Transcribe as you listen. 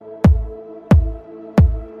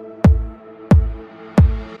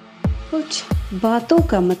कुछ बातों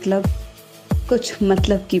का मतलब, कुछ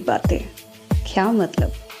मतलब की बातें। क्या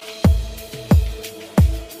मतलब?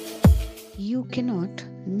 You cannot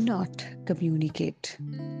not communicate,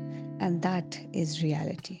 and that is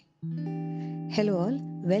reality. Hello all,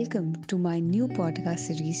 welcome to my new podcast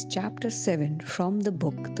series chapter 7 from the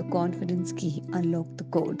book The Confidence Key Unlock the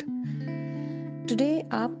Code. Today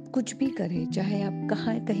आप कुछ भी करें, चाहे आप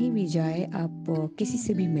कहीं भी जाए, आप किसी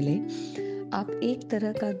से भी मिले, आप एक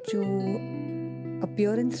तरह का जो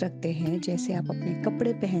अपीयरेंस रखते हैं, जैसे आप अपने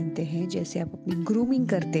कपड़े पहनते हैं, जैसे आप अपनी ग्रूमिंग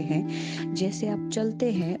करते हैं, जैसे आप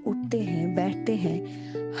चलते हैं, उठते हैं, बैठते हैं,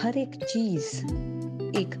 हर एक चीज़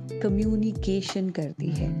एक कम्युनिकेशन करती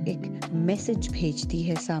है, एक मैसेज भेजती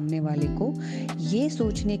है सामने वाले को, ये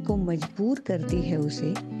सोचने को मजबूर करती है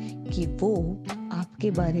उसे कि वो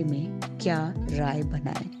आपके बारे में क्या राय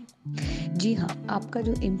बनाए। जी हाँ, आपका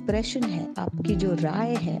जो इम्प्रेशन है, आपकी जो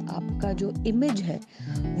राय है, आपका जो इमेज है,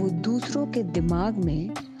 वो दूसरों के दिमाग में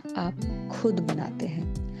आप खुद बनाते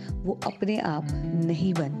हैं, वो अपने आप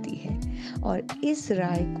नहीं बनती है। और इस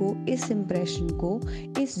राय को, इस इम्प्रेशन को,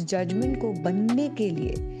 इस जजमेंट को बनने के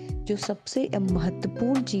लिए जो सबसे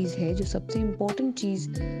महत्वपूर्ण चीज़ है, जो सबसे इम्पोर्टेंट चीज़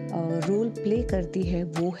रोल प्ले करती है,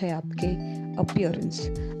 वो है आपके अपीयरेंस,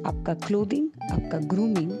 आपका क्लोथिंग, आपका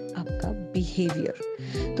ग्रूमिंग, आपका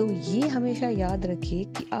बिहेवियर। तो ये हमेशा याद रखिए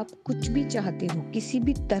कि आप कुछ भी चाहते हो, किसी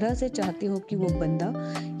भी तरह से चाहते हो कि वो बंदा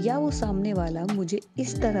या वो सामने वाला मुझे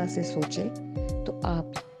इस तरह से सोचे, तो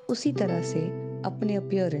आप उसी तरह से अपने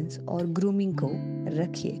अपीयरेंस और ग्रूमिंग को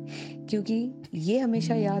रखिए। क्योंकि ये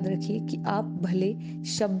हमेशा याद रखिए कि आप भले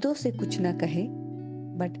शब्दों से कुछ ना कहें,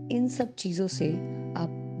 बट इन सब चीज़ों से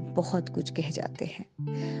आप बहुत कुछ कह जाते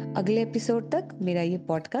हैं। अगले एपिसोड तक मेरा ये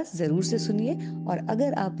पॉडकास्ट ज़रूर से सुनिए, और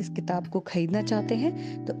अगर आप इस किताब को खरीदना चाहते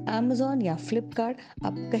हैं तो अमेज़न या फ्लिपकार्ट,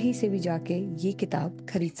 आप कहीं से भी जाके ये किताब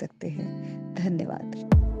खरीद सकते हैं।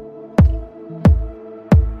 धन्यवाद।